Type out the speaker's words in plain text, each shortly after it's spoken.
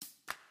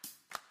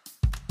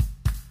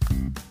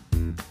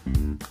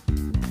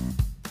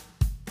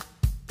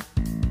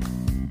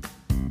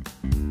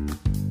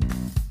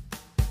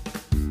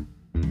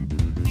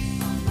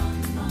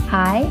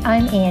Hi,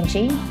 I'm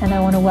Angie, and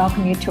I want to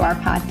welcome you to our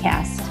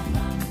podcast.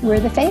 We're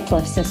the Faith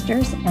Lift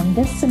Sisters, and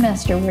this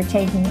semester we're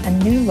taking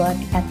a new look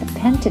at the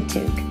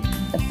Pentateuch,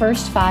 the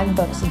first 5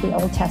 books of the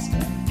Old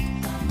Testament.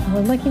 And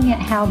we're looking at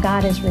how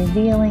God is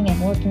revealing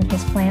and working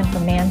his plan for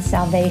man's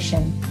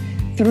salvation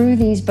through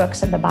these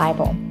books of the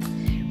Bible.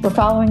 We're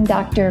following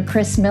Dr.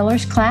 Chris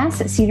Miller's class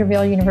at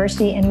Cedarville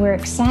University, and we're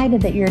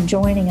excited that you're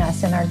joining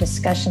us in our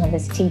discussion of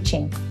his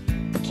teaching.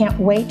 We can't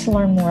wait to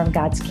learn more of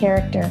God's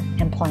character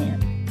and plan.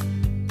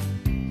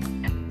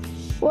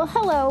 Well,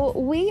 hello.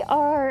 We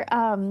are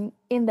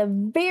in the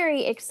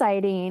very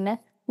exciting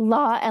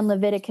Law and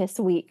Leviticus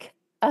week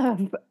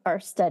of our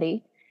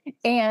study.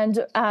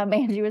 And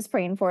Angie was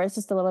praying for us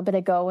just a little bit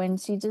ago, and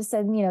she just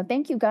said,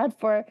 thank you, God,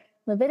 for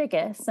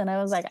Leviticus. And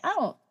I was like, I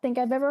don't think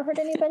I've ever heard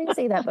anybody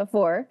say that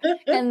before.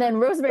 And then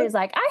Rosemary's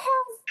like, I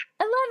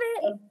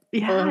love it.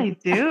 Yeah, I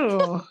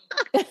do.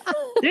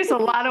 There's a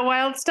lot of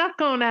wild stuff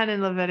going on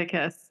in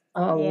Leviticus.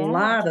 A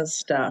lot of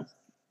stuff.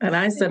 And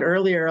I said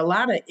earlier, a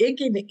lot of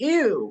ick and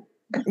ew.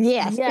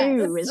 Yes,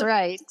 ew is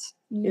right.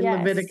 In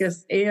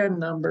Leviticus and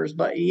Numbers,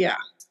 but yeah.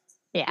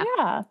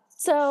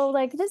 So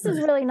this is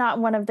really not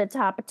one of the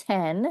top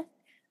 10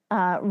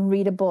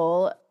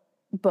 readable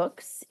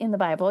books in the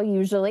Bible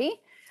usually,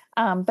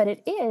 but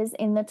it is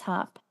in the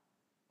top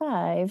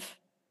 5.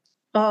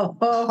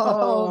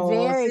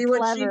 Very see clever.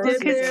 What she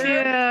did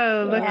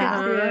there? Look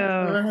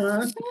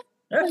at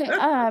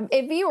you.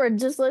 If you were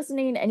just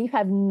listening and you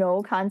have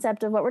no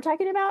concept of what we're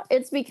talking about,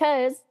 it's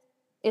because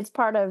it's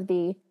part of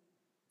the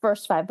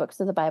first 5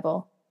 books of the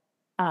Bible.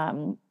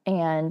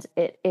 And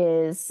it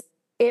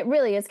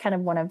really is kind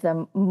of one of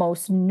the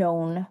most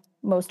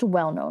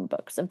well-known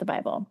books of the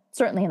Bible,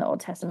 certainly in the Old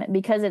Testament,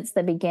 because it's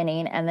the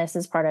beginning, and this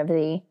is part of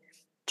the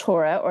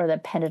Torah or the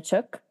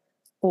Pentateuch,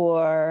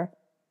 or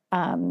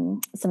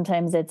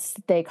sometimes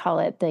they call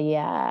it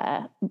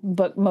the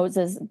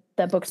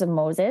the books of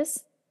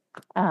Moses.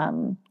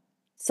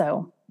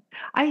 So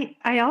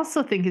I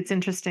also think it's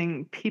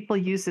interesting. People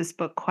use this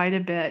book quite a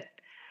bit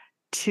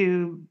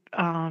to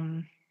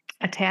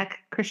attack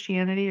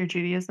Christianity or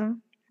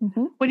Judaism.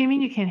 Mm-hmm. What do you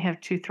mean you can't have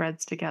 2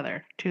 threads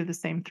together, 2 of the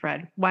same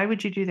thread? Why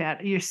would you do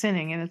that? You're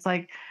sinning. And it's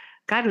like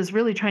God was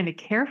really trying to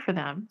care for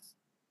them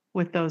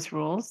with those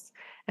rules.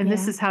 And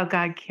this is how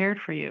God cared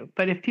for you.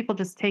 But if people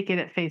just take it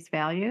at face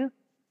value,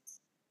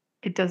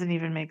 it doesn't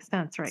even make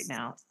sense right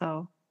now.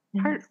 So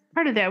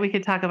part of that we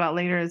could talk about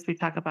later as we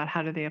talk about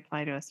how do they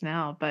apply to us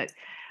now. But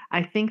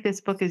I think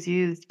this book is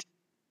used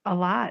a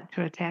lot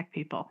to attack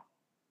people.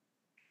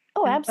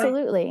 Oh,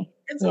 absolutely.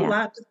 It's a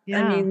lot.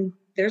 Yeah. I mean,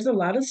 there's a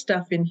lot of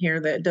stuff in here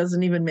that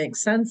doesn't even make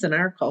sense in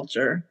our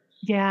culture.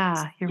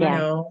 Yeah, you're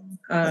right.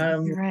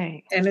 You're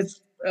right. And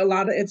it's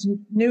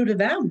new to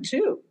them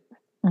too.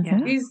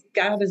 Mm-hmm. Yeah.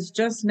 God is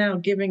just now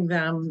giving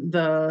them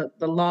the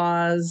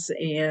laws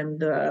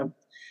and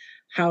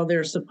how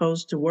they're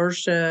supposed to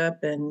worship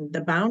and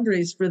the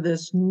boundaries for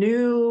this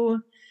new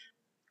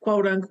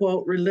quote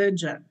unquote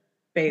religion,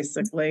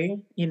 basically,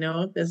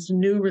 this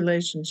new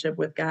relationship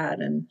with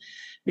God. And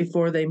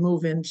before they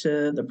move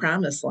into the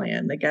promised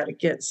land, they got to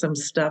get some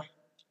stuff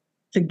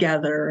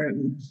together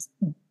and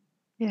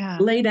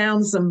lay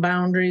down some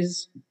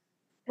boundaries.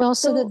 Well,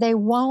 so that they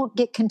won't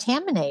get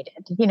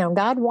contaminated.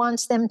 God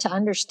wants them to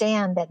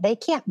understand that they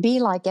can't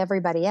be like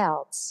everybody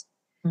else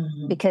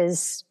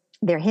because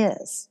they're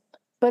his.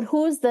 But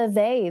who's the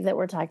they that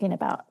we're talking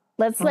about?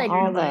 Let's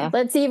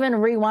even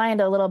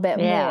rewind a little bit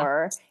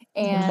more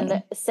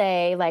and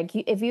say,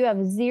 if you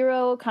have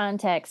 0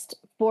 context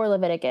for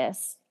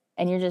Leviticus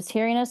and you're just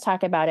hearing us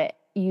talk about it,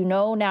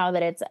 now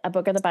that it's a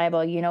book of the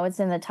Bible, it's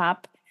in the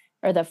top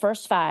or the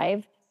first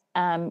 5.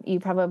 You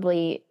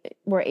probably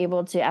were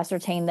able to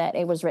ascertain that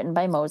it was written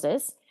by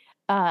Moses.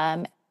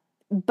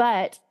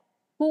 But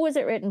who was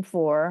it written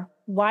for?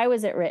 Why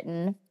was it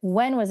written?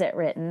 When was it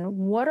written?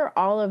 What are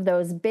all of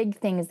those big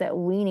things that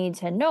we need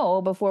to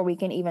know before we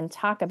can even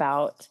talk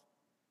about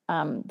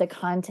the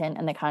content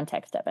and the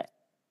context of it?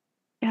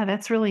 Yeah,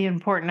 that's really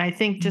important. I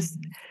think just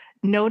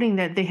noting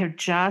that they have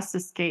just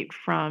escaped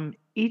from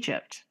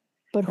Egypt.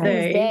 But who's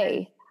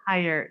they?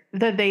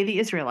 The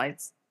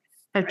Israelites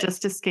have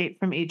just escaped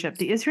from Egypt.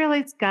 The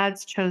Israelites,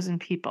 God's chosen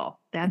people.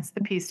 That's the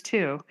piece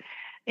too.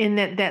 In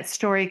that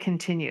story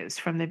continues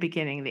from the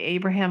beginning, the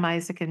Abraham,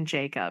 Isaac, and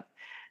Jacob,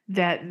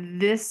 that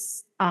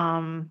this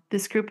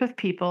group of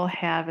people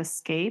have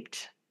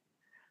escaped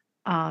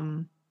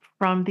from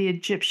the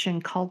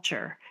Egyptian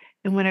culture.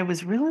 And when I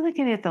was really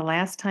looking at it the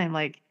last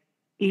time,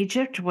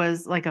 Egypt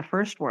was like a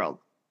first world.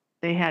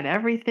 They had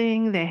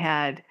everything. They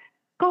had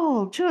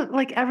gold,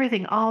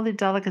 everything, all the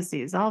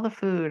delicacies, all the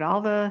food,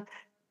 all the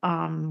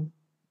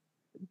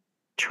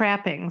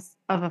trappings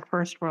of a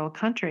first world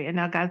country. And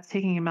now God's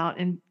taking them out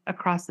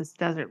across this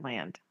desert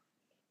land.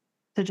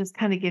 So just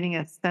kind of getting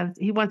a sense,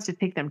 he wants to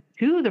take them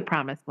to the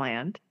promised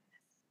land.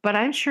 But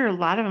I'm sure a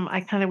lot of them, I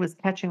kind of was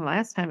catching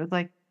last time. It's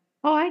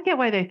I get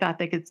why they thought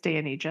they could stay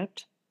in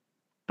Egypt.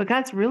 But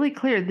God's really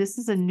clear. This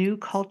is a new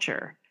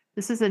culture.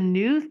 This is a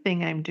new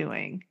thing I'm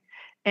doing.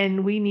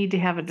 And we need to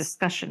have a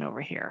discussion over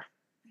here.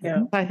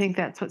 Yeah. So I think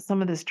that's what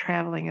some of this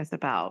traveling is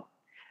about.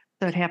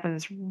 So it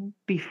happens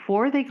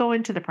before they go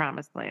into the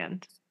promised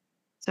land.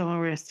 So when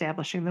we're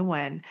establishing the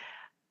when,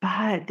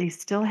 but they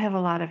still have a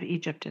lot of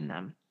Egypt in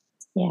them.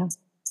 Yeah.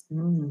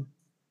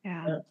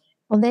 Yeah.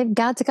 Well,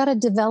 God's got to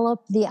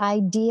develop the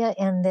idea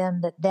in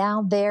them that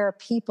now they're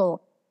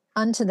people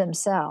unto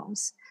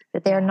themselves,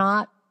 that they're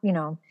not,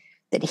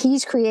 that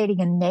he's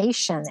creating a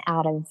nation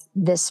out of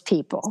this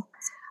people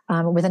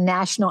with a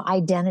national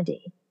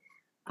identity.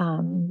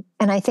 And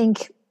I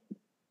think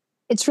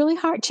it's really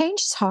hard. Change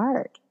is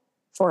hard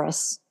for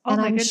us. Oh,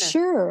 and my I'm goodness.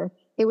 sure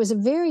it was a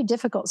very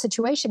difficult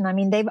situation. I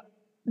mean,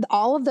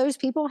 all of those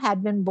people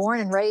had been born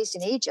and raised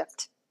in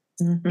Egypt.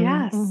 Mm-hmm.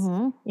 Yes.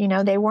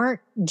 Mm-hmm. They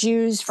weren't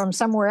Jews from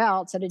somewhere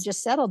else that had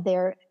just settled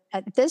there.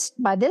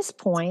 By this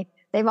point,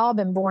 they've all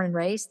been born and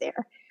raised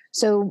there.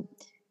 So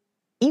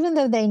even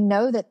though they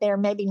know that they're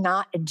maybe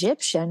not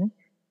Egyptian,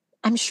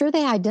 I'm sure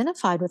they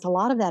identified with a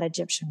lot of that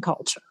Egyptian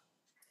culture.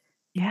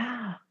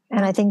 Yeah.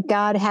 And I think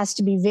God has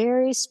to be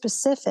very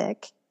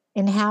specific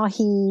in how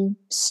he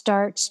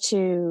starts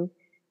to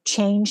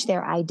change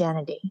their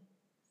identity.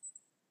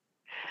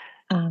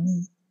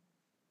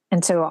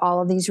 And so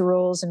all of these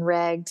rules and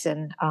regs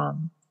and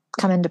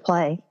come into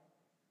play.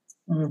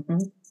 Mm-hmm.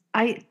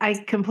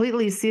 I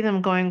completely see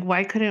them going,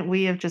 why couldn't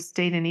we have just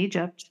stayed in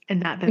Egypt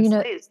and not been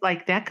slaves?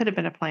 Like that could have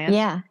been a plan.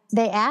 Yeah.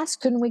 They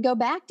asked, couldn't we go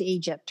back to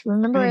Egypt?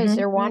 Remember, as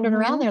they're wandering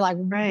around, they're like,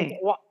 right.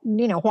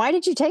 Why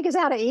did you take us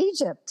out of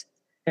Egypt?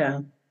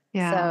 Yeah.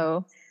 Yeah.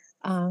 So,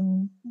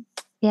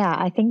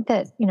 I think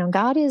that,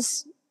 God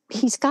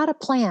he's got a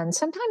plan.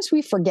 Sometimes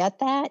we forget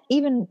that,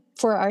 even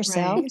for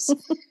ourselves,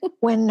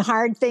 when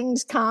hard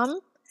things come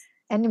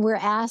and we're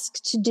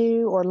asked to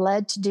do or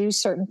led to do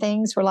certain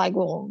things, we're like,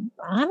 well,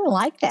 I don't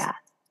like that.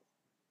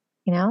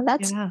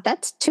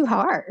 That's too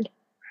hard.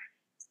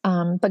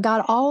 But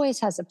God always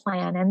has a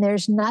plan, and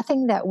there's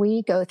nothing that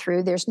we go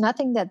through. There's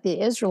nothing that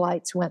the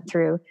Israelites went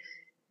through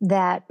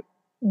that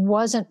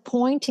wasn't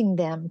pointing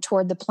them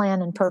toward the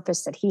plan and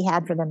purpose that he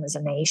had for them as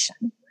a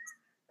nation.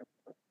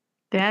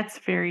 That's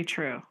very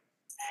true.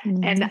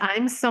 Mm-hmm. And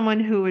I'm someone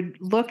who would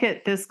look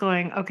at this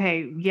going,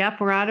 okay, yep,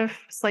 we're out of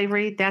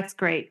slavery. That's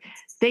great.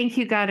 Thank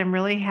you, God. I'm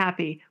really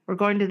happy. We're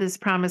going to this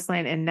promised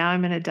land, and now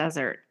I'm in a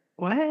desert.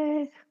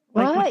 What?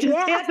 What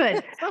just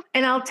happened?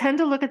 And I'll tend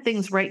to look at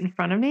things right in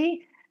front of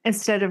me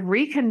instead of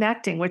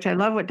reconnecting, which I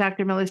love what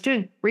Dr. Miller's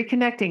doing.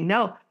 Reconnecting.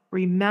 No,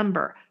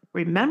 remember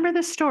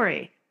the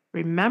story.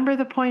 Remember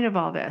the point of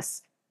all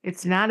this.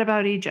 It's not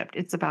about Egypt.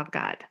 It's about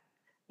God.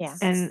 Yeah.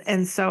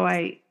 And so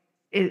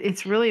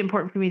it's really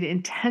important for me to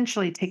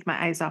intentionally take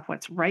my eyes off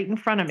what's right in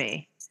front of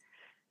me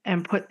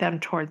and put them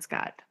towards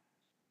God.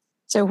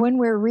 So when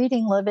we're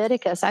reading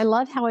Leviticus, I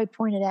love how he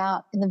pointed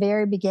out in the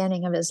very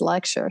beginning of his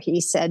lecture, he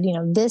said,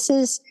 this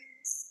is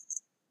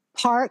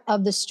part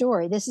of the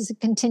story. This is a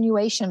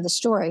continuation of the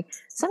story.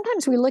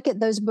 Sometimes we look at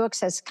those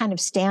books as kind of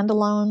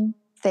standalone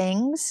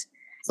things.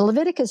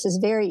 Leviticus is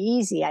very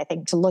easy, I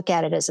think, to look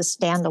at it as a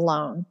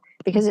standalone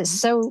because it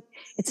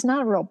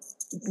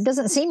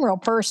doesn't seem real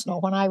personal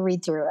when I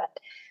read through it.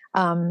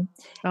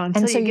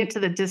 Until you get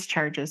to the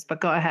discharges, but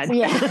go ahead.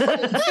 Yeah.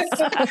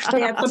 That's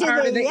the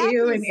part of the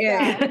you and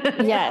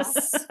it.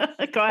 Yes. Go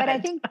ahead. But I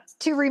think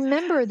to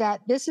remember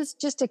that this is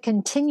just a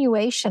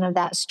continuation of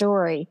that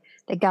story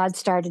that God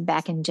started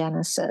back in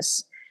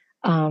Genesis.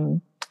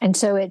 And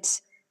so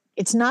it's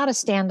not a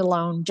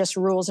standalone, just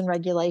rules and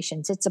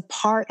regulations. It's a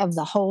part of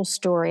the whole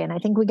story. And I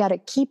think we got to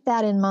keep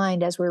that in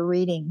mind as we're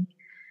reading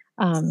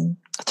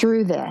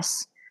through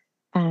this.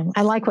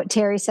 I like what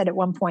Terry said at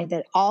one point,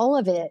 that all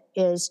of it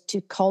is to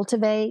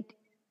cultivate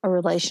a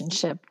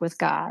relationship with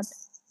God.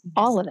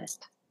 All of it.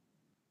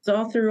 So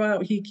all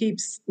throughout, he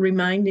keeps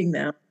reminding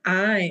them,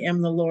 I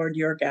am the Lord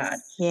your God.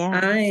 Yeah.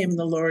 I am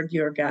the Lord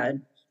your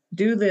God.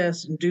 Do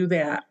this and do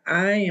that.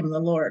 I am the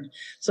Lord.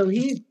 So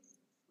he,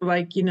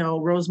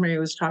 Rosemary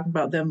was talking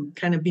about them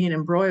kind of being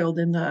embroiled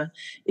in the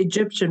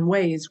Egyptian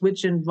ways,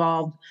 which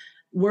involved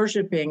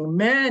worshiping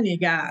many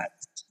gods.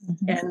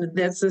 Mm-hmm. And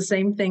that's the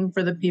same thing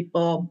for the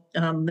people,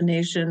 the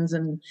nations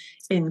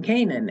in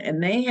Canaan.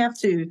 And they have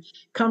to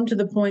come to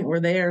the point where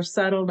they are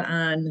settled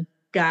on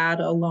God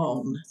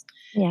alone.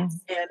 Yeah.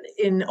 And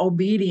in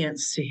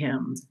obedience to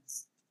him.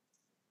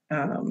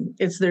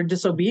 It's their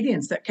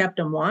disobedience that kept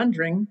them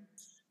wandering.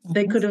 Mm-hmm.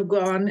 They could have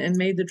gone and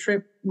made the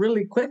trip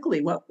really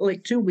quickly. What,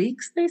 like 2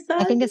 weeks, they said?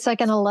 I think it's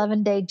like an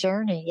 11-day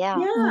journey. Yeah.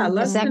 Yeah.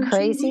 Is that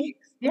crazy?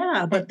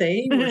 Yeah. But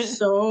they were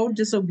so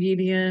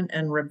disobedient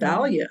and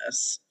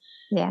rebellious.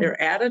 Yeah.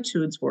 Their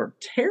attitudes were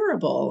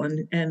terrible.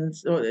 And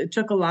so it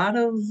took a lot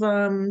of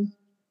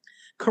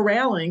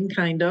corralling,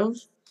 kind of.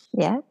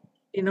 Yeah.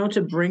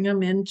 To bring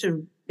them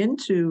into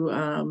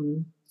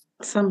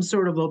some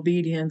sort of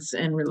obedience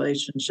and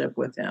relationship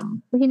with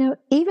him.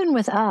 Even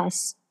with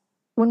us,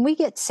 when we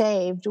get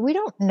saved, we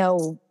don't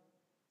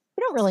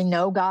really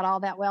know God all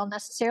that well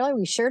necessarily.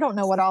 We sure don't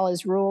know what all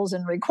his rules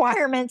and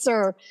requirements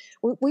are.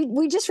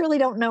 We just really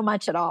don't know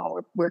much at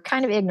all. We're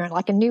kind of ignorant,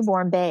 like a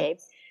newborn babe.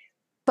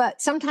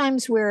 But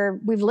sometimes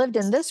we've lived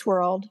in this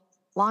world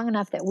long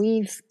enough that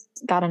we've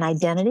got an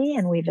identity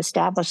and we've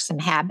established some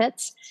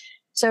habits.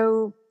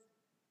 So,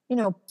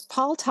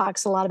 Paul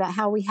talks a lot about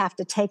how we have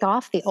to take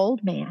off the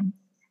old man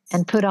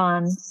and put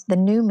on the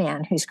new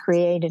man who's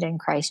created in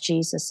Christ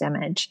Jesus'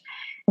 image.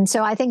 And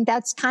so I think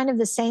that's kind of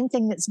the same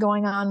thing that's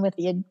going on with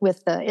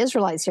the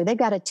Israelites here. They've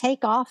got to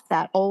take off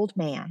that old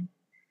man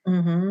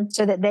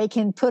so that they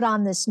can put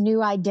on this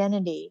new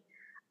identity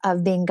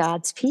of being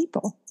God's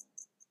people.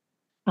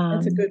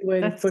 That's a good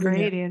way to put it. That's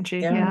great, Angie.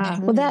 Yeah.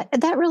 Well,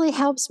 that really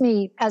helps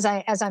me as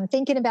I'm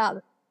thinking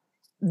about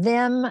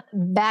them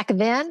back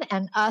then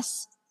and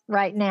us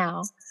right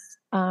now.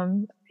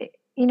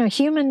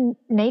 Human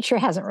nature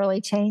hasn't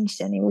really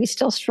changed any. We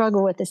still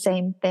struggle with the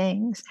same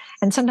things.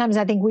 And sometimes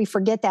I think we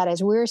forget that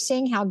as we're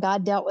seeing how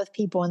God dealt with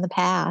people in the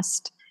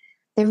past.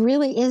 There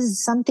really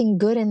is something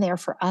good in there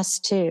for us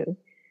too.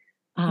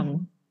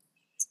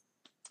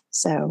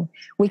 So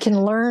we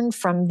can learn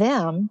from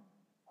them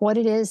what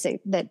it is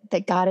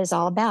that God is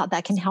all about.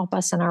 That can help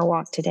us in our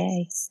walk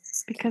today.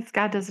 Because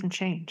God doesn't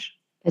change.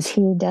 Because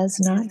he does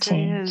not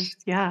change.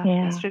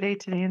 Yesterday,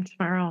 today, and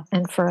tomorrow.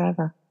 And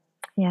forever.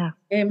 Yeah.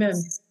 Amen.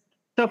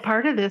 So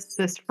part of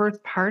this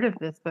first part of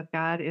this with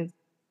God is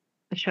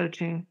the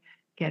Shojin,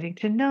 getting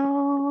to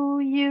know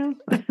you,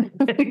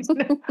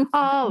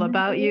 all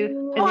about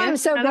you. And I'm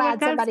so glad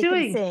somebody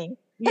can sing.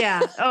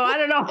 Yeah. Oh, I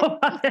don't know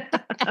about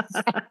that.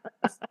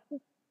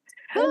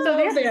 So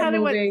that's kind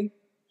of what.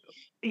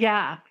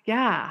 Yeah.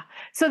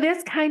 So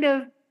that's kind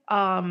of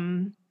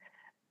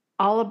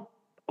all of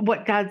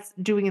what God's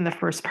doing in the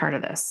first part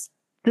of this.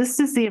 This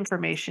is the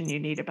information you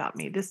need about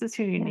me. This is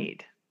who you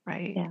need,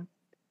 right?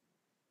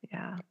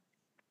 Yeah.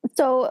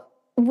 So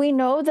we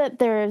know that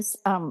there's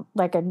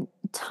like a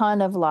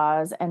ton of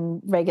laws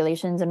and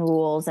regulations and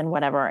rules and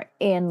whatever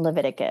in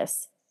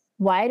Leviticus.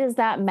 Why does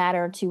that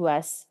matter to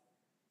us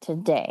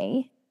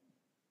today?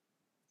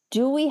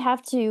 Do we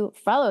have to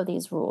follow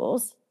these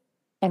rules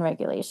and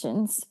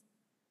regulations?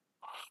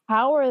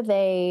 How are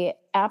they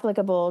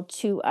applicable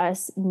to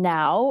us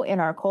now in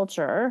our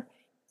culture?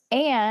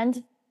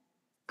 And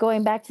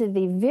going back to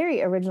the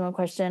very original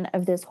question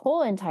of this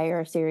whole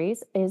entire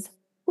series is,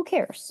 who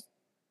cares?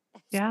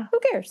 Yeah. Who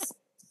cares?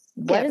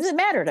 What does it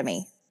matter to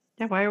me?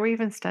 Yeah. Why are we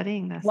even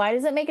studying this? Why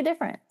does it make a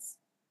difference?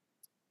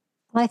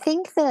 Well, I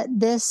think that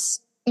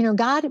this,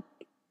 God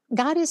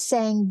is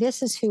saying,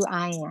 this is who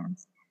I am.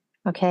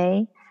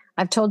 Okay.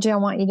 I've told you, I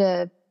want you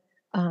to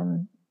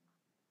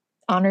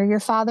honor your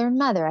father and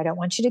mother. I don't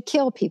want you to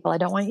kill people. I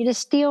don't want you to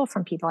steal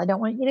from people. I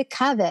don't want you to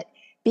covet,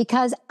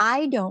 because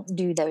I don't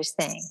do those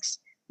things.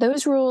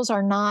 Those rules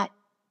are not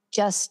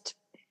just,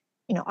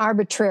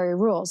 arbitrary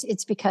rules.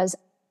 It's because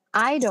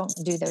I don't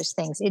do those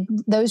things.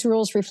 Those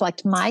rules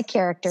reflect my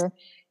character.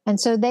 And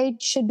so they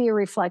should be a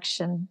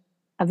reflection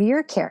of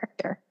your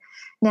character.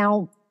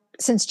 Now,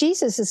 since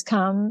Jesus has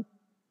come,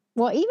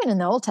 well, even in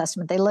the Old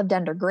Testament, they lived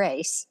under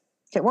grace.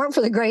 If it weren't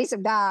for the grace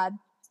of God,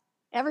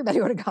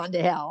 everybody would have gone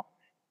to hell.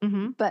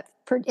 Mm-hmm. But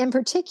in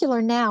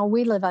particular, now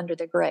we live under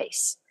the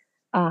grace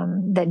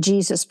that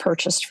Jesus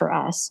purchased for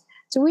us.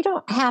 So we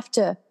don't have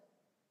to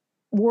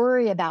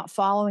worry about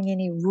following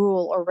any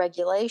rule or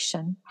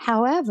regulation.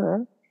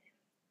 However,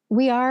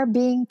 we are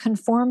being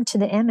conformed to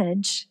the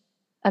image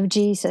of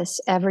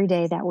Jesus every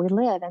day that we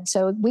live. And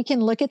so we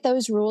can look at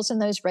those rules and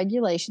those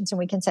regulations and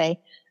we can say,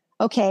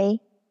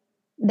 okay,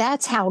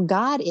 that's how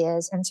God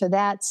is. And so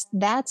that's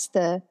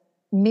the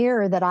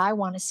mirror that I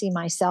want to see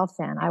myself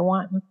in. I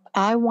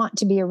want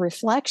to be a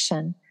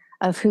reflection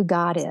of who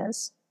God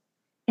is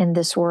in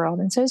this world.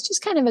 And so it's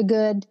just kind of a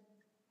good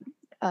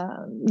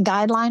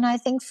guideline, I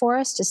think, for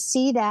us to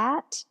see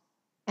that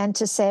and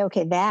to say,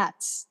 okay,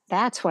 that's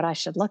what I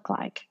should look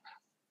like.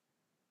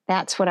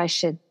 That's what I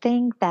should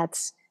think.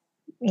 That's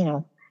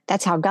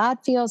how God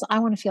feels. I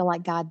want to feel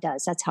like God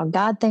does. That's how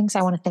God thinks.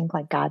 I want to think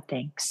like God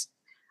thinks.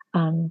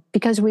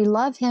 Because we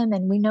love him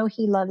and we know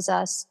he loves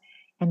us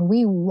and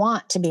we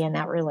want to be in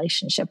that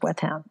relationship with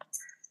him.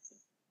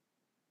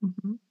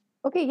 Mm-hmm.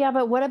 Okay. Yeah.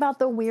 But what about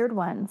the weird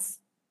ones?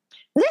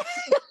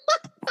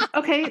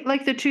 Okay.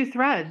 Like the two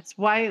threads.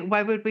 Why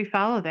would we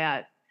follow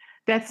that?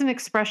 That's an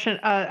expression.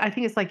 I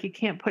think it's like you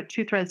can't put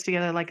two threads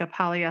together like a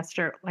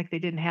polyester, like they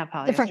didn't have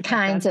polyester. Different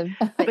kinds of,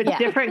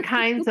 different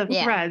kinds of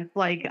threads,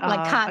 like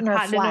cotton or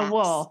cotton flax. And a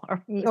wool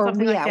or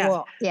something like that.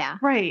 Wool. Yeah.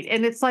 Right.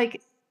 And it's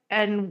like,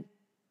 and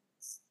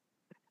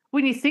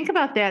when you think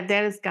about that,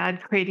 that is God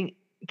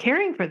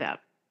caring for them,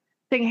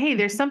 saying, hey,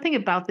 there's something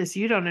about this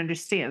you don't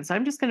understand. So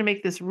I'm just going to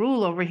make this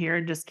rule over here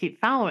and just keep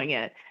following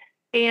it.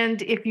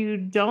 And if you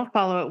don't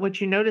follow it,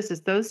 what you notice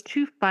is those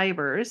two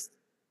fibers,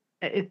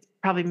 it's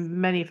probably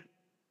many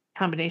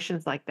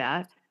combinations like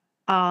that.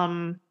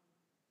 At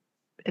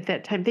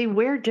that time, they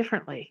wear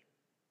differently.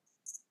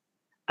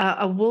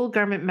 A wool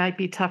garment might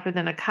be tougher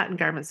than a cotton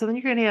garment. So then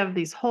you're going to have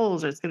these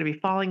holes or it's going to be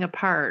falling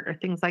apart or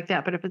things like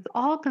that. But if it's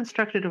all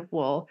constructed of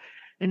wool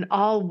and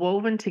all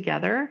woven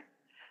together,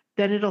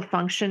 then it'll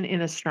function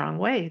in a strong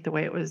way, the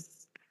way it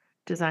was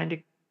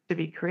designed to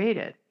be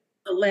created.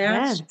 It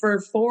lasts for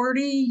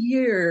 40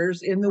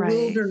 years in the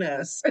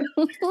wilderness.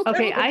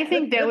 Okay, I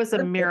think that was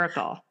a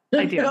miracle.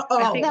 I do.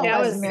 I think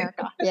that was a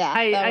miracle. Yeah,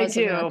 I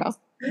do.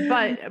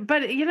 But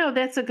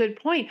that's a good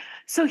point.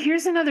 So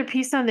here's another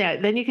piece on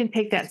that. Then you can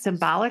take that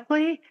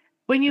symbolically.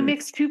 When you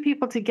mix two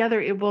people together,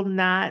 it will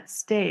not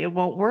stay. It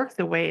won't work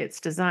the way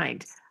it's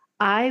designed.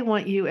 I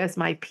want you as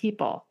my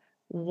people,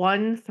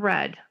 one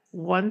thread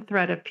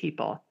of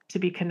people to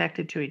be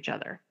connected to each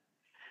other.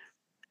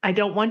 I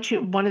don't want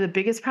you. One of the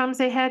biggest problems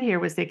they had here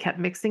was they kept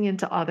mixing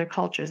into other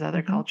cultures.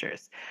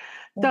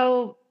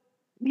 So,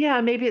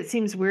 yeah, maybe it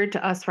seems weird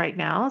to us right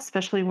now,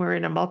 especially when we're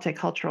in a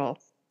multicultural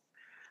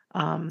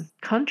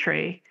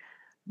country.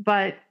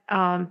 But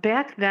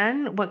back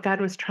then, what God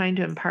was trying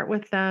to impart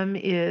with them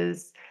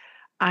is,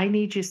 I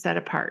need you set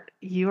apart.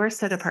 You are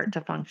set apart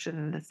to function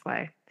in this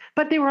way.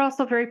 But they were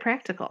also very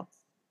practical.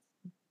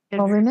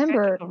 Well,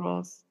 remember,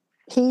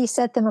 he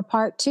set them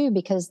apart too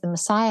because the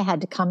Messiah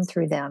had to come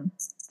through them.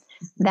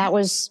 That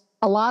was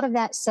a lot of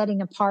that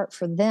setting apart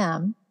for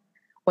them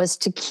was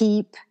to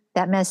keep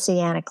that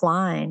messianic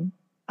line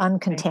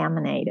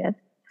uncontaminated.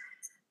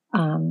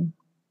 Well,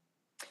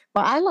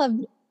 I love,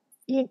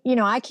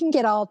 I can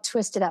get all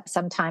twisted up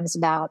sometimes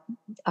about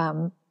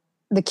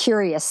the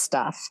curious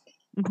stuff.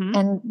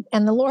 Mm-hmm.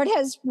 And the Lord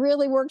has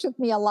really worked with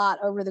me a lot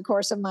over the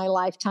course of my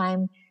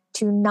lifetime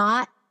to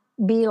not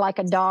be like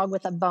a dog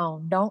with a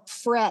bone. Don't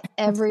fret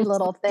every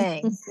little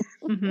thing.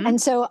 Mm-hmm.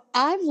 And so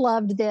I've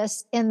loved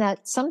this in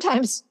that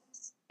sometimes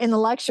in the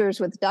lectures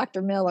with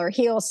Dr. Miller,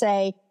 he'll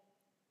say,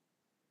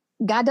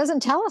 God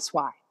doesn't tell us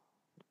why.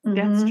 Mm-hmm.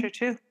 That's true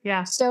too.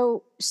 Yeah.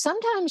 So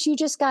sometimes you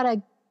just got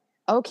to,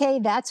 okay,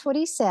 that's what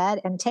he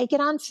said, and take it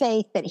on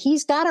faith that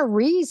he's got a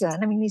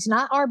reason. I mean, he's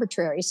not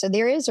arbitrary. So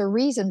there is a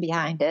reason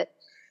behind it.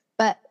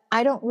 But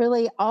I don't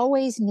really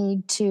always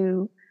need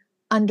to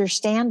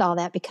understand all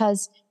that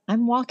because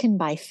I'm walking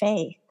by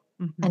faith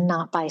and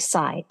not by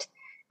sight.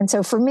 And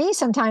so for me,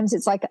 sometimes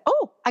it's like,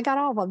 oh, I got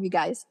all of them, you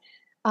guys.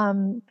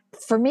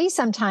 For me,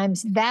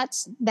 sometimes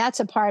that's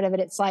a part of it.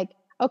 It's like,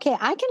 okay,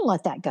 I can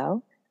let that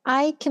go.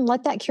 I can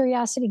let that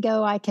curiosity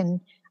go. I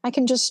can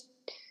just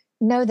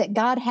know that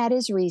God had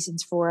his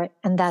reasons for it,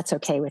 and that's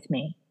okay with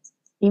me,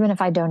 even if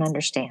I don't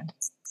understand.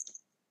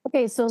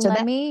 Okay, so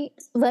let me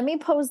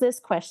pose this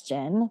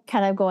question,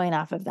 kind of going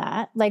off of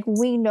that. Like,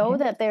 we know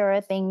that there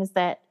are things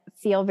that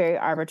feel very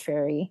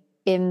arbitrary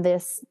in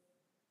this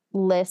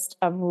list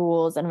of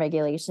rules and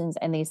regulations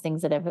and these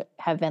things that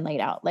have been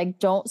laid out. Like,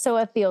 don't sow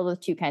a field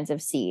with two kinds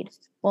of seed.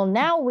 Well,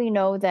 now we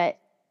know that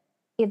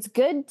it's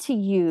good to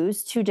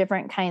use two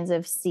different kinds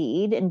of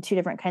seed and two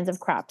different kinds of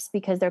crops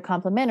because they're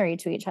complementary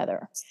to each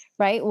other,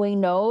 right? We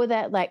know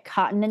that like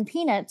cotton and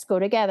peanuts go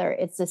together.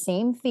 It's the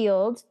same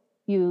field.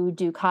 You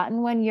do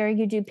cotton one year,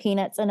 you do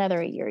peanuts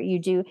another year.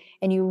 You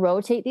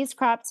rotate these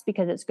crops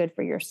because it's good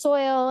for your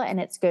soil and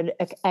it's good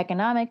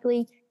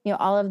economically,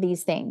 all of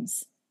these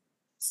things.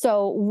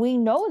 So we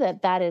know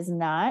that is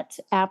not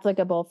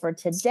applicable for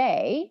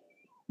today,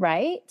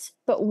 right?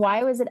 But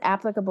why was it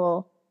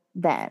applicable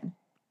then?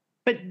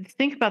 But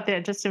think about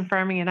that just in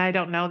farming, and I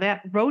don't know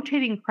that.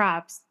 Rotating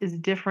crops is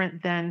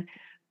different than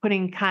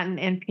putting cotton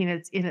and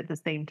peanuts in at the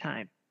same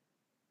time.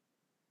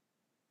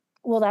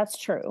 Well, that's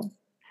true.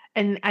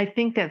 And I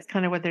think that's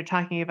kind of what they're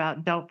talking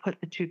about. Don't put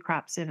the two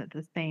crops in at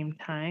the same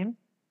time.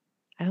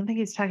 I don't think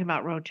he's talking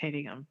about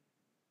rotating them.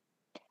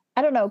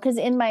 I don't know, because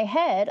in my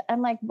head,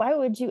 I'm like, why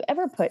would you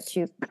ever put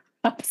two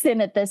crops in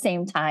at the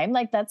same time?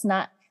 Like, that's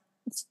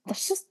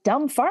just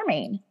dumb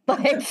farming.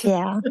 Like,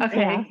 yeah.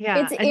 Okay. Yeah.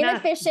 It's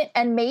inefficient.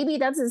 And maybe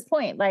that's his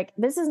point. Like,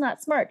 this is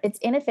not smart. It's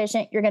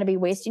inefficient. You're going to be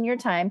wasting your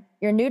time.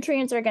 Your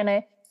nutrients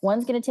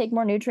one's going to take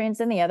more nutrients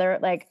than the other.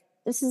 Like,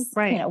 this is,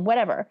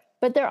 whatever.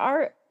 But there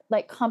are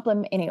like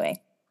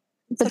anyway.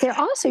 But there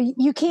also,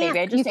 you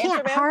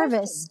can't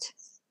harvest.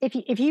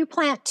 If you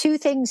plant two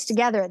things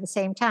together at the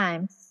same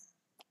time,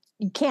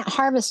 you can't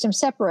harvest them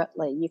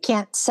separately. You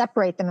can't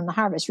separate them in the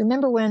harvest.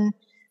 Remember when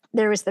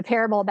there was the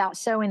parable about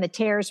sowing the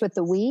tares with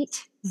the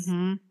wheat?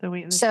 Mm-hmm. The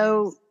wheat and the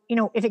so,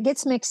 tares. If it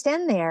gets mixed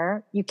in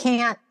there, you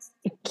can't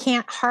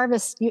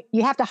harvest.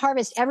 You have to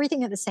harvest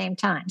everything at the same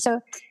time.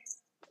 So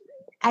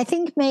I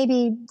think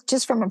maybe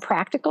just from a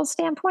practical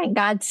standpoint,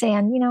 God's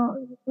saying,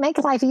 make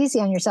life easy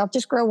on yourself.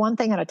 Just grow one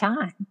thing at a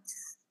time.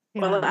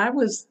 Yeah.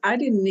 Well, I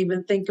didn't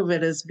even think of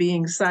it as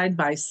being side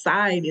by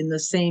side in the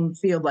same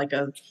field, like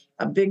a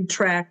big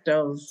tract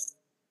of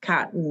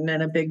cotton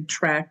and a big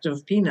tract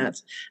of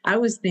peanuts. I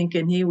was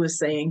thinking he was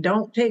saying,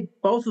 don't take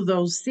both of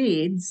those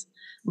seeds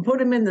and put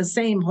them in the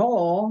same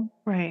hole.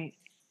 Right.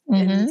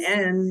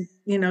 And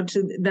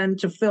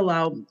to fill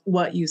out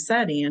what you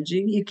said,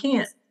 Angie, you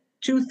can't.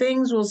 Two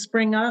things will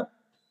spring up.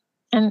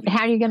 And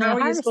how are you going to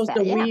harvest that? How are you supposed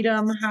to weed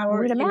them?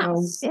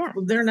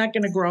 They're not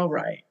going to grow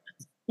right.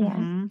 Yeah.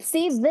 Mm-hmm.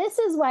 See, this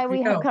is why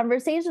we have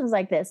conversations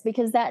like this,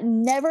 because that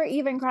never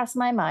even crossed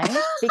my mind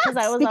because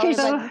I was always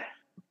like,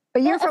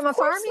 but you're from a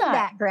farming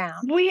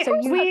background.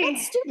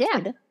 That's stupid.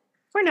 Yeah.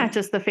 We're not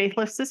just the Faith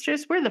Lift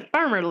sisters. We're the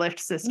Farmer Lift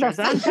sisters.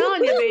 I'm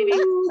telling you, baby.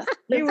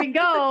 Here we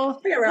go.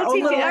 We'll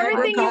teach you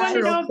everything you want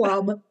to know.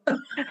 Club.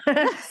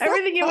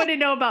 Everything you want to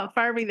know about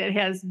farming that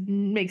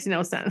makes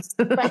no sense.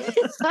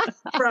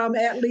 From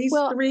at least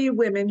 3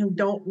 women who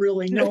don't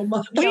really know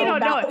much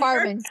about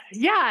farming.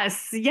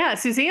 Yes.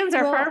 Suzanne's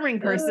our farming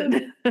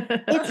person.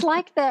 It's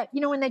like that,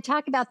 when they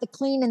talk about the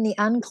clean and the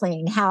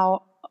unclean,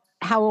 how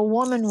a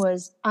woman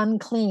was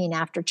unclean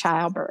after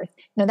childbirth.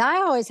 Now,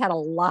 I always had a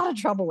lot of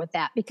trouble with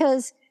that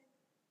because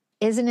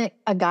isn't it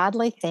a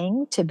godly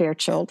thing to bear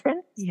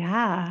children?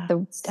 Yeah.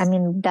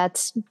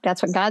 That's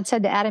what God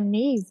said to Adam and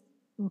Eve.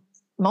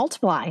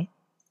 Multiply,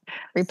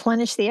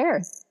 replenish the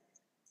earth.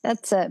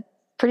 That's a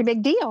pretty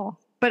big deal.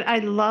 But I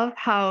love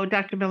how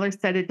Dr. Miller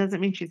said it doesn't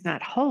mean she's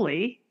not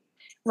holy.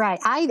 Right.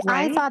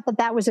 I thought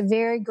that was a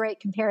very great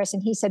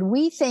comparison. He said,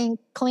 we think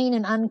clean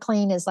and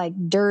unclean is like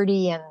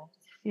dirty and,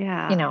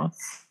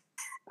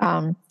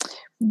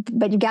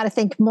 but you got to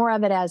think more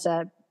of it as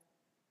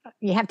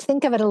you have to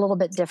think of it a little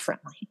bit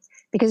differently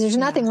because there's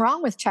nothing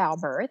wrong with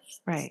childbirth.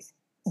 Right.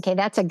 Okay.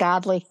 That's a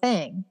godly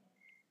thing.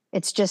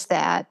 It's just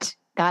that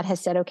God has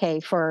said,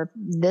 okay, for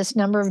this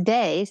number of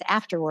days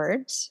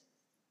afterwards,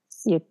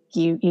 you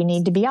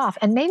need to be off.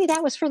 And maybe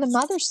that was for the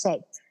mother's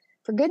sake.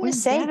 For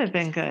goodness sake. That would have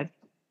been good.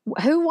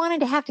 Who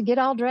wanted to have to get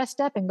all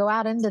dressed up and go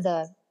out into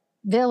the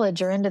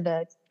village or into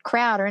the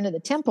crowd or into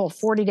the temple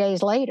 40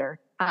 days later?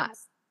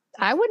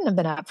 I wouldn't have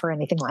been up for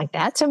anything like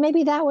that. So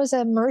maybe that was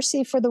a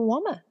mercy for the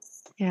woman.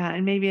 Yeah,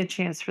 and maybe a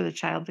chance for the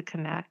child to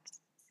connect.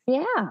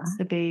 Yeah.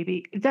 The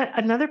baby.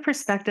 Another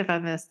perspective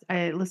on this,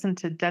 I listened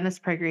to Dennis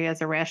Prager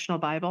as a Rational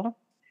Bible.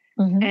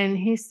 Mm-hmm. And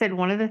he said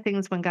one of the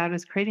things when God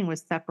was creating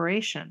was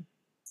separation,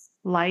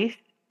 life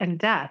and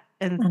death.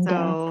 And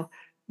so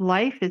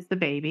life is the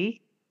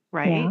baby,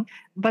 right? Yeah.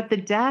 But the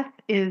death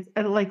is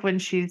like when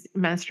she's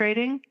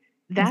menstruating,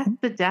 that's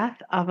the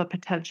death of a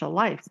potential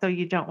life. So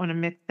you don't want to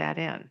mix that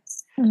in.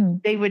 Mm-hmm.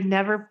 They would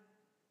never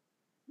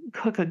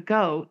cook a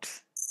goat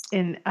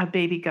in a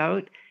baby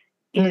goat.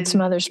 In its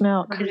mother's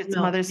milk. Its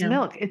mother's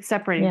milk. It's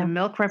separating. The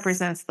milk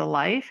represents the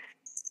life.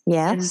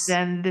 Yes. And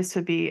then this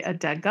would be a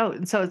dead goat.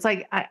 And so it's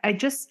like, I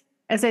just,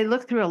 as I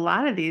look through a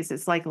lot of these,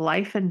 it's like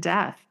life and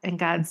death. And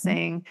God's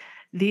saying,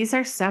 these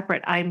are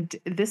separate.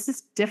 This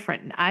is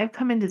different. I've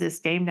come into this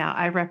game now.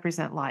 I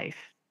represent life.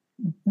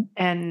 Mm-hmm.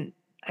 And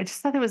I just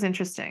thought that was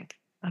interesting.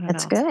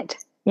 That's good.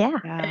 Yeah.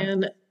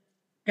 And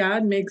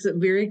God makes it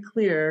very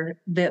clear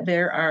that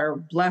there are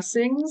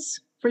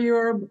blessings for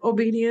your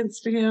obedience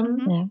to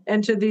him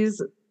and to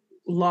these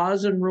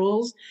laws and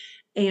rules,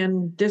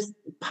 and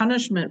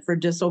punishment for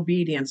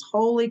disobedience.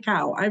 Holy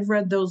cow. I've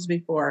read those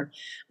before,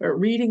 but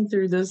reading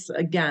through this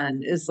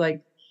again is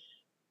like,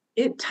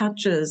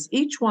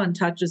 each one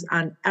touches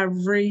on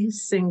every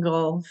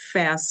single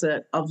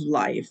facet of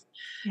life.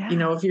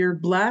 Yeah. If you're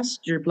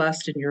blessed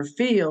in your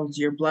fields,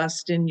 you're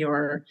blessed in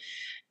your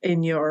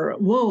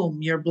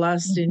womb, you're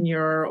blessed in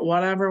your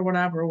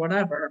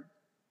whatever.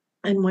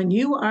 And when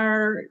you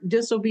are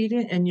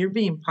disobedient and you're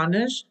being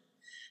punished,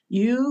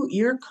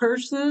 your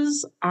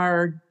curses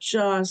are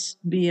just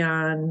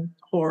beyond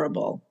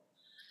horrible.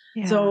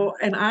 Yeah. So,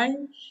 and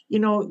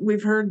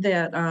we've heard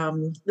that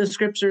the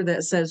scripture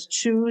that says,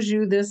 choose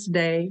you this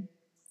day,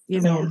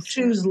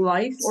 choose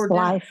life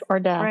or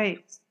death.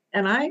 Right.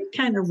 And I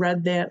kind of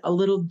read that a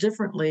little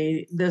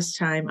differently this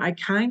time. I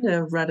kind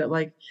of read it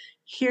like,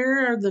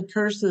 here are the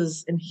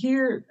curses and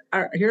here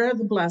are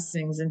the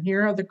blessings and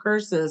here are the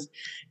curses.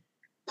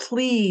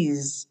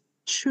 Please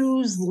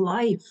choose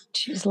life.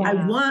 I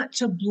want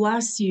to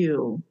bless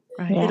you.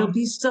 Right. Yeah. It'll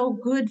be so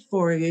good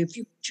for you if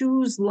you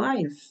choose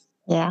life.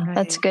 Yeah, right.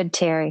 That's good,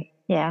 Terry.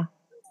 Yeah.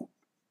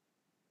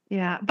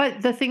 Yeah,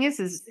 but the thing is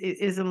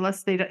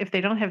unless if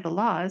they don't have the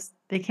laws,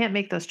 they can't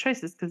make those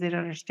choices because they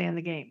don't understand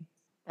the game.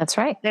 That's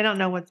right. They don't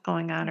know what's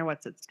going on or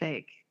what's at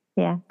stake.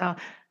 Yeah. So,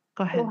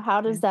 go ahead. Well,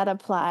 how does that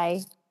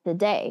apply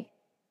today?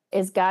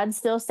 Is God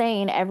still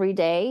saying every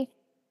day,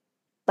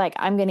 like,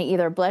 I'm going to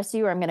either bless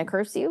you or I'm going to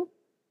curse you?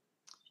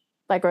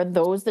 Like, are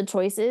those the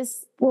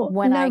choices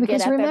when I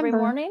get up every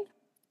morning?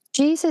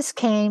 Jesus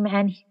came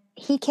and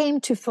he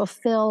came to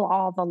fulfill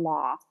all the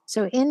law.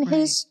 So in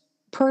his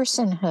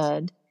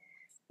personhood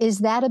is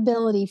that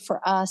ability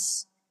for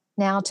us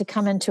now to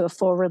come into a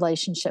full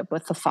relationship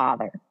with the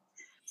Father.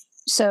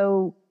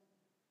 So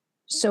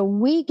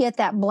we get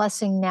that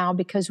blessing now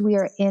because we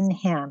are in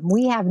him.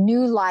 We have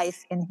new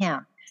life in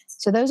him.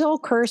 So those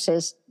old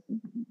curses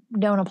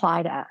don't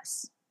apply to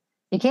us.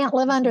 You can't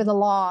live under the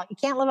law. You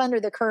can't live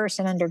under the curse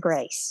and under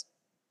grace.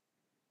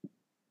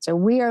 So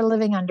we are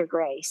living under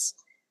grace.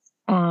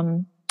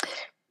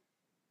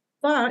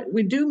 But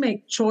we do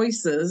make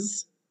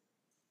choices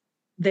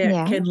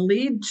that can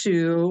lead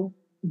to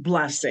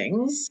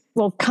blessings.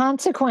 Well,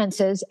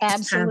 consequences,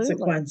 absolutely.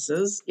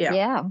 Consequences,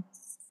 yeah.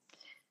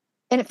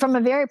 And from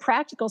a very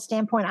practical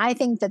standpoint, I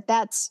think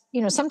that's,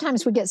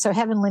 sometimes we get so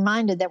heavenly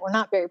minded that we're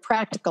not very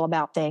practical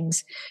about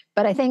things.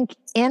 But I think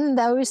in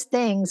those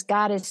things,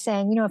 God is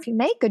saying, if you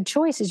make good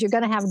choices, you're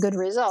going to have good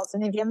results.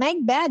 And if you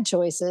make bad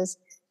choices,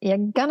 you're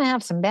going to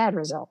have some bad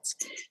results.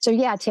 So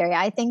yeah, Terry,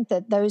 I think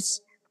that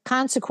those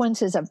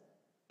consequences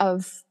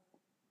of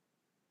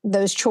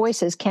those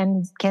choices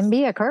can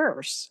be a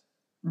curse,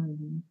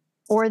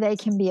 or they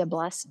can be a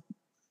blessing.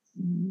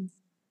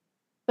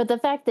 But the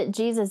fact that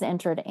Jesus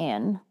entered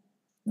in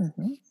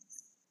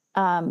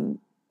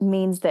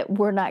means that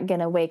we're not going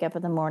to wake up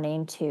in the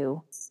morning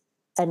to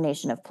a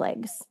nation of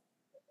plagues.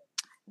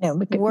 No,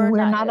 we're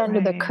not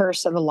under the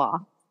curse of the law.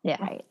 Yeah.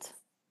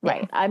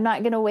 Right. I'm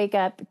not going to wake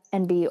up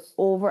and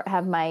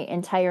have my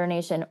entire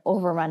nation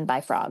overrun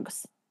by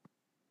frogs.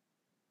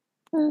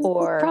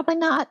 Or probably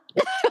not.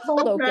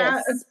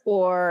 Locusts,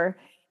 or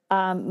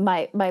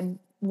my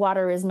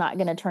water is not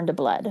going to turn to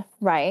blood,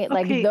 right? Okay.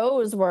 Like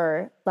those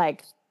were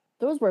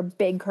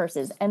big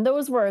curses, and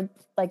those were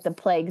like the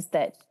plagues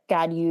that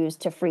God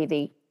used to free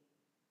the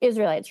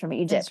Israelites from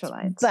Egypt.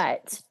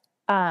 But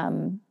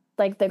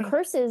like the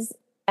curses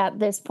at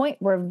this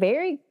point were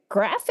very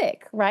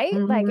graphic, right?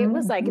 Like it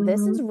was like, this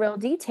is real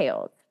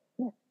detailed.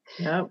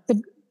 Yeah.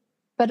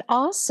 But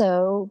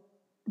also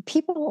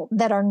people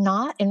that are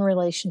not in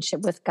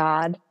relationship with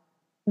God,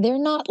 they're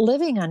not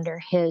living under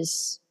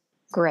his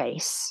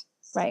grace.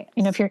 Right.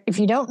 You know, if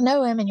you don't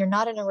know him and you're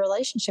not in a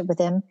relationship with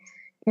him,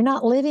 you're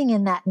not living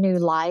in that new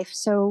life.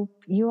 So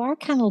you are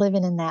kind of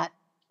living in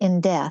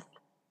death,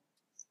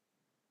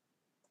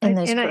 in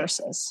those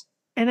curses.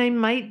 And I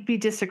might be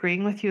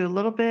disagreeing with you a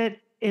little bit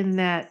in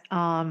that,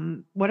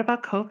 what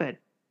about COVID?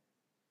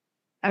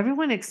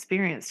 Everyone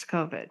experienced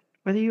COVID,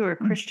 whether you were a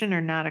Christian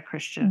or not a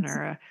Christian,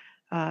 or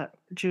a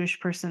Jewish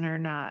person or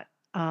not.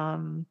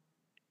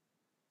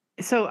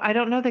 So I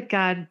don't know that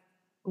God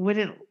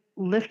wouldn't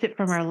lift it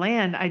from our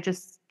land. I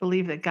just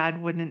believe that God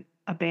wouldn't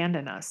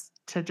abandon us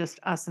to just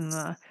us and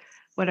the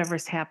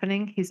whatever's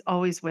happening. He's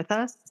always with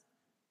us.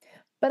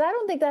 But I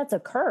don't think that's a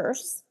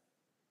curse.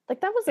 Like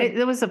that was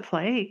it was a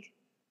plague.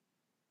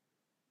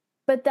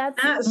 But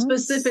that's not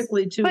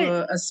specifically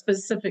to a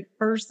specific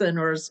person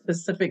or a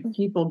specific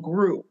people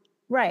group.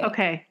 Right.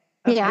 Okay.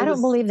 Yeah, I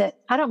don't believe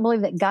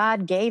that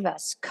God gave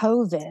us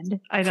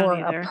COVID for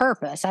a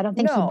purpose. I don't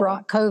think he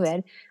brought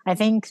COVID. I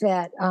think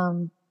that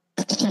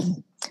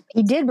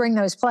he did bring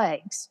those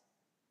plagues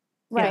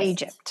to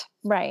Egypt.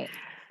 Right.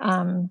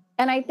 And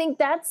I think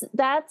that's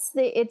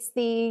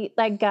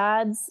like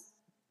God's,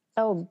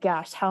 oh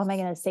gosh, how am I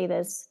going to say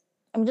this?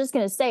 I'm just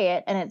going to say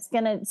it, and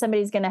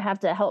somebody's going to have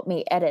to help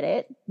me edit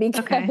it,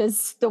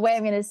 because the way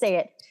I'm going to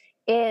say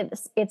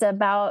it's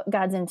about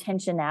God's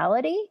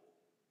intentionality.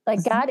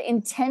 Like God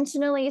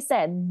intentionally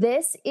said,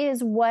 this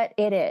is what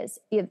it is.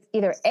 It's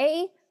either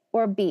A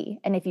or B.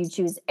 And if you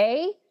choose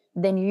A,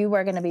 then you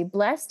are going to be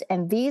blessed.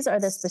 And these are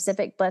the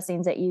specific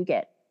blessings that you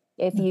get.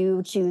 If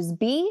you choose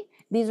B,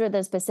 these are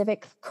the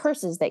specific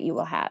curses that you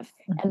will have.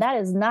 And that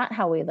is not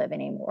how we live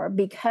anymore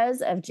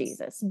because of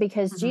Jesus,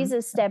 because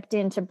Jesus stepped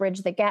in to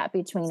bridge the gap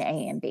between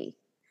A and B.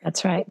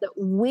 That's right. So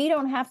we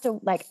don't have to,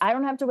 I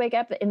don't have to wake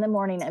up in the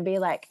morning and be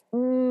like,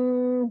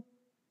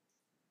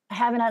 I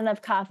haven't had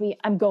enough coffee,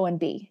 I'm going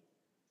B.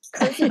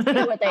 Curses be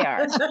what they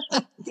are,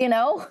 you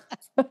know?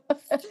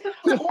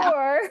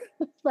 Or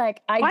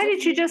like, why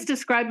did you just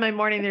describe my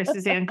morning there,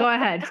 Suzanne? Go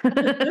ahead.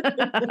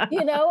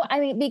 You know, I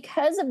mean,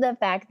 because of the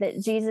fact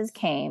that Jesus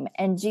came,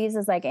 and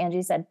Jesus, like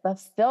Angie said,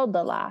 fulfilled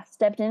the law,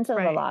 stepped into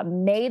the law,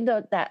 made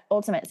that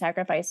ultimate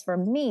sacrifice for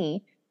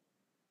me.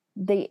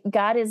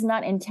 God is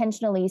not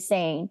intentionally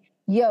saying,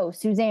 yo,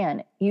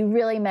 Suzanne, you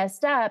really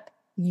messed up.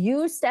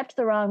 You stepped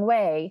the wrong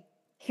way.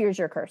 Here's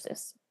your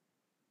curses.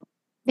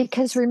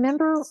 Because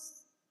remember,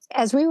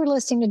 as we were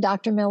listening to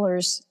Dr.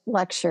 Miller's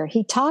lecture,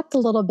 he talked a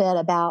little bit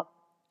about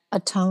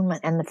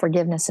atonement and the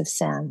forgiveness of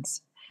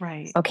sins.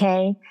 Right.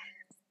 Okay.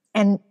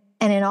 And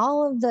in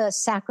all of the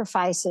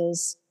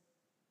sacrifices,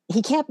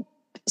 he kept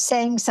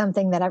saying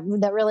something that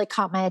really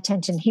caught my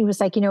attention. He was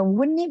like,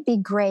 wouldn't it be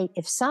great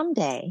if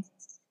someday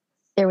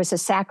there was a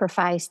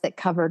sacrifice that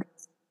covered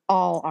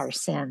all our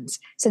sins,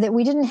 so that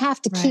we didn't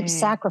have to keep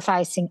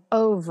sacrificing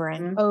over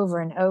and over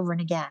and over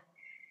and again.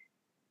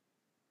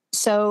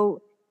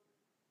 So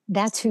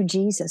that's who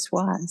Jesus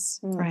was.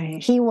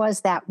 Right. He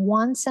was that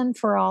once and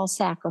for all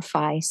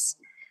sacrifice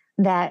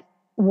that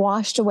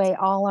washed away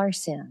all our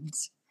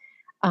sins.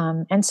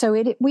 And so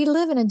we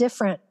live in a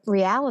different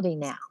reality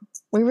now.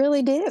 We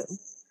really do.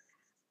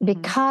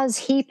 Because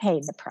he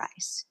paid the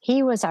price.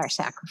 He was our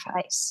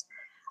sacrifice.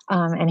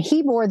 And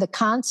he bore the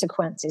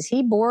consequences.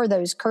 He bore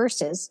those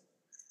curses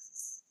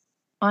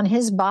on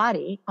his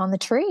body on the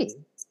tree.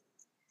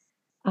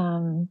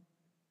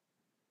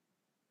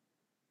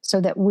 So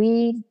that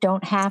we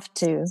don't have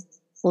to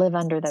live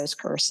under those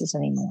curses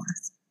anymore.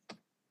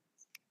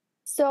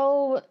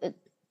 So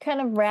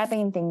kind of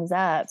wrapping things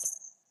up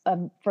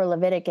for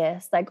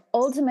Leviticus, like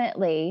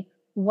ultimately,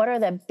 what are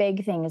the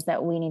big things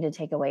that we need to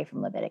take away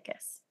from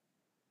Leviticus?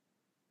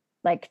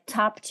 Like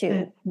top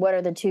two, what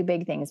are the two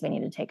big things we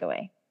need to take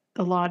away?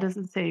 The law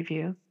doesn't save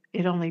you.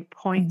 It only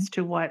points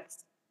to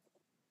what's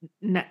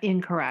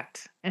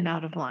incorrect and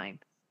out of line.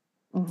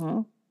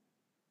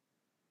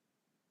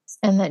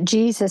 And that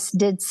Jesus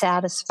did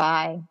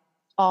satisfy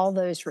all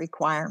those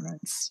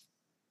requirements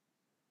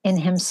in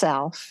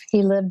himself.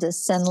 He lived a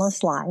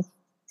sinless life.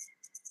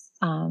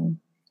 And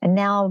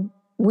now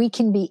we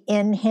can be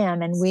in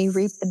him and we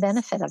reap the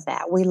benefit of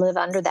that. We live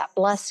under that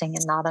blessing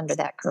and not under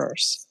that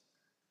curse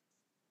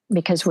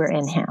because we're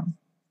in him.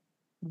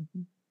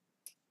 Mm-hmm.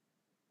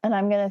 And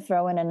I'm going to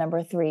throw in a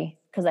number 3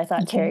 because I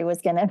thought Terry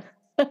was going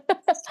to,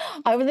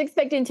 I was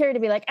expecting Terry to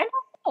be like, I don't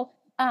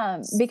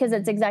know. Because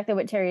it's exactly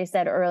what Terry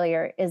said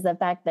earlier, is the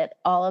fact that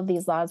all of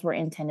these laws were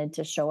intended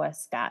to show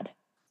us God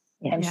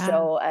and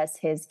show us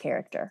his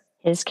character.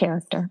 His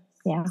character.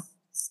 Yeah.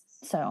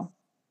 So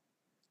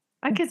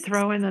I could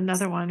throw in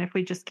another one if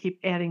we just keep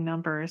adding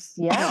numbers.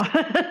 Yeah.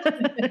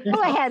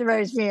 Go ahead,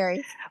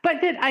 Rosemary.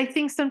 But that I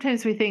think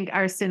sometimes we think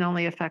our sin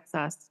only affects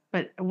us.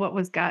 But what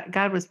was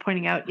God was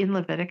pointing out in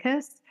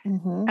Leviticus,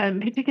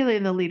 particularly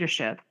in the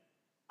leadership.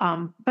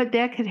 But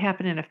that could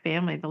happen in a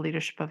family, the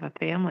leadership of a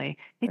family.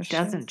 It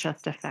doesn't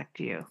just affect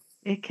you.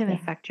 It can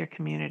affect your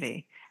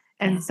community.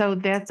 And so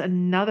that's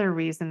another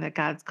reason that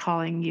God's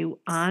calling you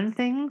on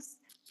things,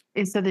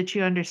 is so that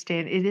you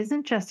understand it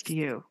isn't just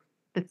you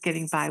that's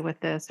getting by with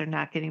this or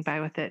not getting by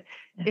with it.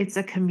 It's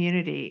a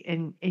community,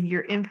 and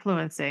you're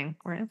influencing,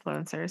 we're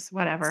influencers,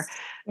 whatever,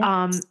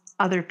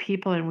 other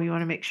people. And we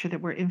want to make sure that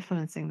we're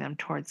influencing them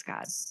towards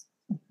God.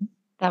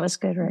 That was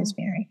good,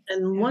 Rosemary.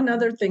 And one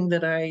other thing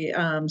that I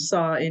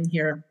saw in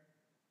here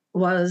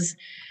was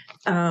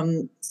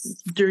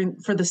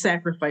for the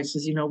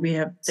sacrifices,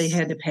 they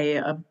had to pay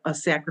a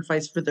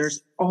sacrifice for their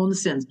own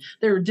sins.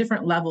 There were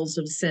different levels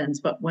of sins,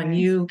 but when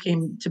you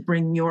came to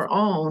bring your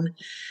own,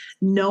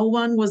 no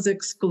one was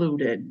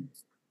excluded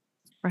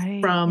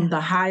from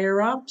the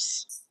higher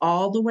ups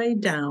all the way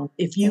down.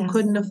 If you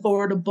couldn't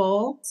afford a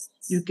bull,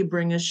 you could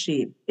bring a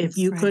sheep. If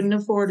you couldn't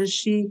afford a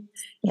sheep,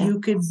 you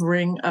could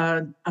bring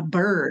a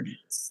bird.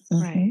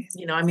 Right.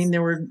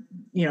 There were,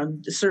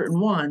 certain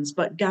ones,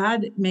 but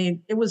God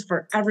it was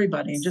for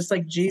everybody. And just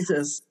like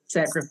Jesus'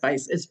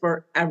 sacrifice is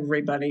for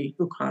everybody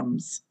who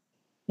comes.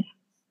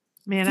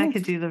 Man, I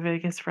could do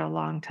Leviticus for a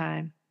long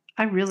time.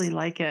 I really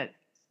like it.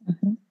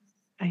 Mm-hmm.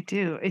 I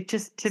do.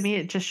 To me,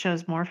 it just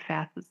shows more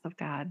facets of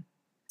God.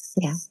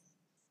 Yeah.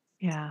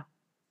 Yeah.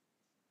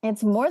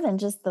 It's more than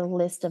just the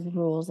list of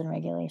rules and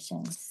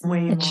regulations.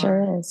 Way more. It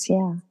sure is.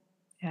 Yeah.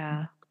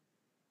 Yeah.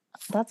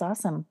 That's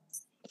awesome.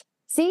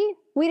 See,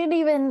 we didn't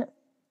even,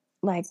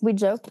 we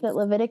joked that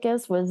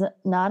Leviticus was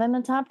not in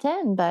the top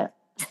 10, but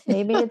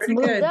maybe it's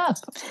moved up.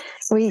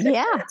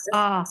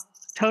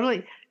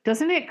 Totally.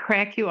 Doesn't it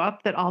crack you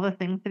up that all the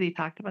things that he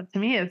talked about, to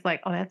me, it's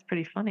like, oh, that's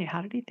pretty funny.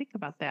 How did he think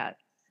about that?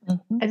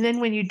 Mm-hmm. And then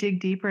when you dig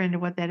deeper into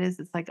what that is,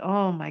 it's like,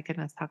 oh my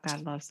goodness, how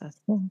God loves us.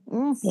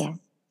 Mm-hmm. Yeah.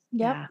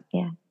 Yep.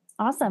 Yeah.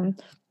 Awesome.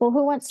 Well,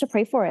 who wants to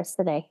pray for us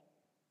today?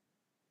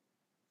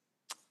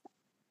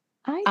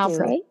 I'll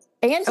pray.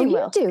 Angie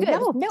will. You do.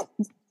 Good. No.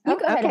 You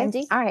go ahead,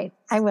 Angie. All right.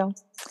 I will.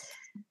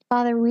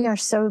 Father, we are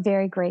so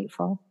very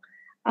grateful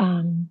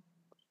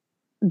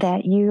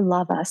that you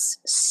love us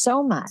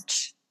so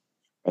much,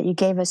 that you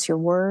gave us your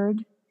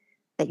word,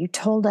 that you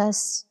told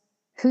us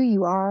who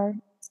you are.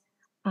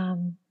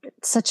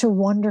 Such a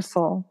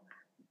wonderful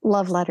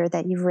love letter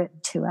that you've written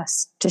to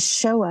us to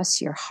show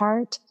us your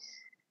heart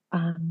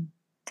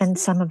and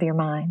some of your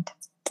mind.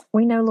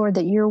 We know, Lord,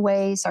 that your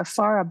ways are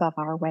far above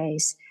our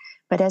ways.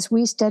 But as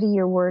we study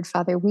your word,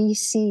 Father, we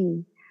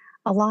see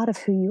a lot of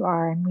who you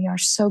are, and we are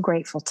so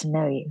grateful to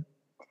know you.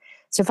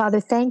 So, Father,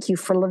 thank you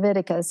for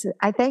Leviticus.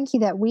 I thank you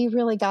that we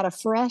really got a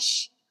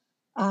fresh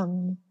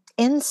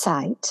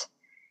insight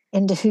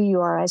into who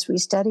you are as we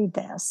studied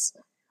this,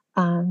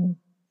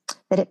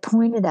 that it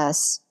pointed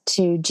us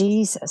to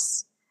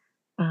Jesus,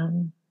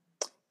 and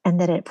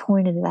that it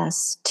pointed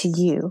us to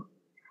you.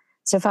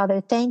 So,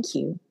 Father, thank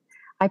you.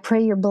 I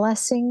pray your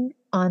blessing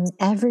on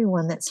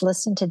everyone that's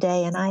listened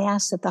today, and I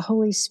ask that the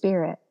Holy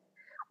Spirit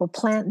will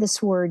plant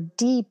this word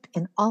deep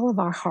in all of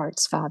our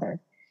hearts, Father,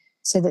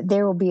 so that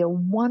there will be a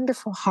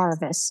wonderful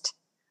harvest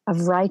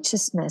of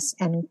righteousness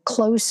and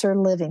closer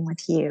living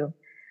with you.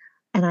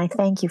 And I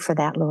thank you for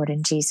that, Lord,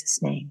 in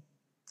Jesus' name.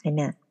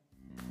 Amen.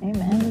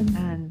 Amen.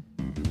 Amen.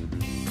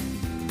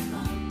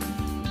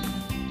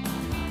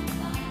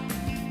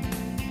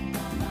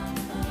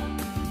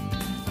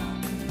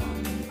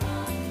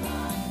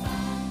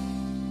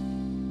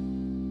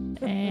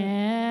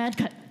 And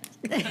cut.